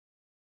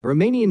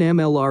Romanian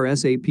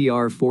MLRS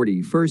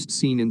APR-40 first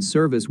seen in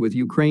service with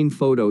Ukraine.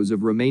 Photos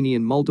of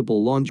Romanian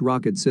Multiple Launch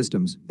Rocket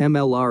Systems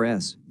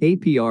MLRS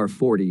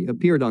APR-40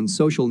 appeared on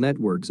social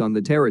networks on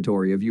the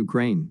territory of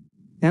Ukraine.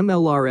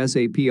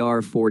 MLRS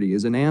APR-40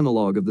 is an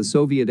analogue of the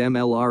Soviet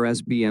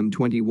MLRS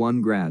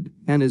BM-21 Grad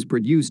and is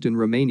produced in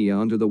Romania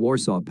under the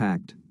Warsaw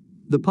Pact.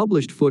 The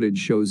published footage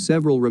shows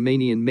several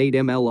Romanian-made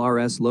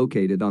MLRS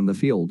located on the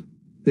field.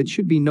 It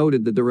should be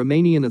noted that the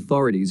Romanian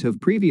authorities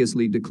have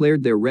previously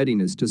declared their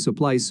readiness to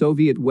supply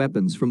Soviet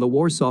weapons from the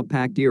Warsaw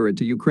Pact era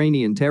to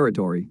Ukrainian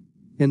territory.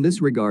 In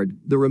this regard,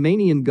 the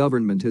Romanian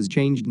government has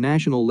changed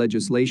national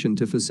legislation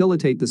to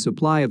facilitate the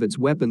supply of its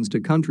weapons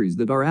to countries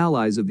that are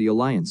allies of the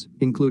alliance,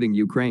 including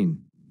Ukraine.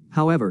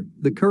 However,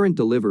 the current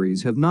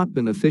deliveries have not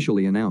been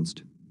officially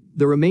announced.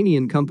 The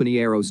Romanian company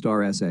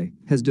Aerostar SA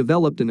has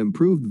developed an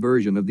improved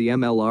version of the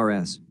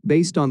MLRS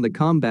based on the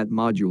combat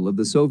module of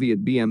the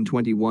Soviet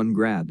BM-21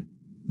 Grad.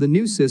 The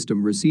new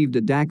system received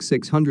a DAC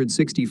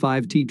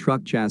 665T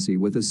truck chassis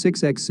with a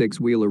 6x6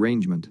 wheel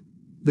arrangement.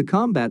 The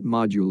combat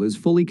module is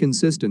fully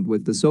consistent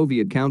with the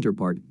Soviet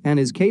counterpart and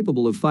is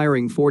capable of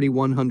firing 40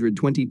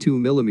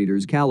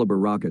 122mm caliber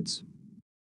rockets.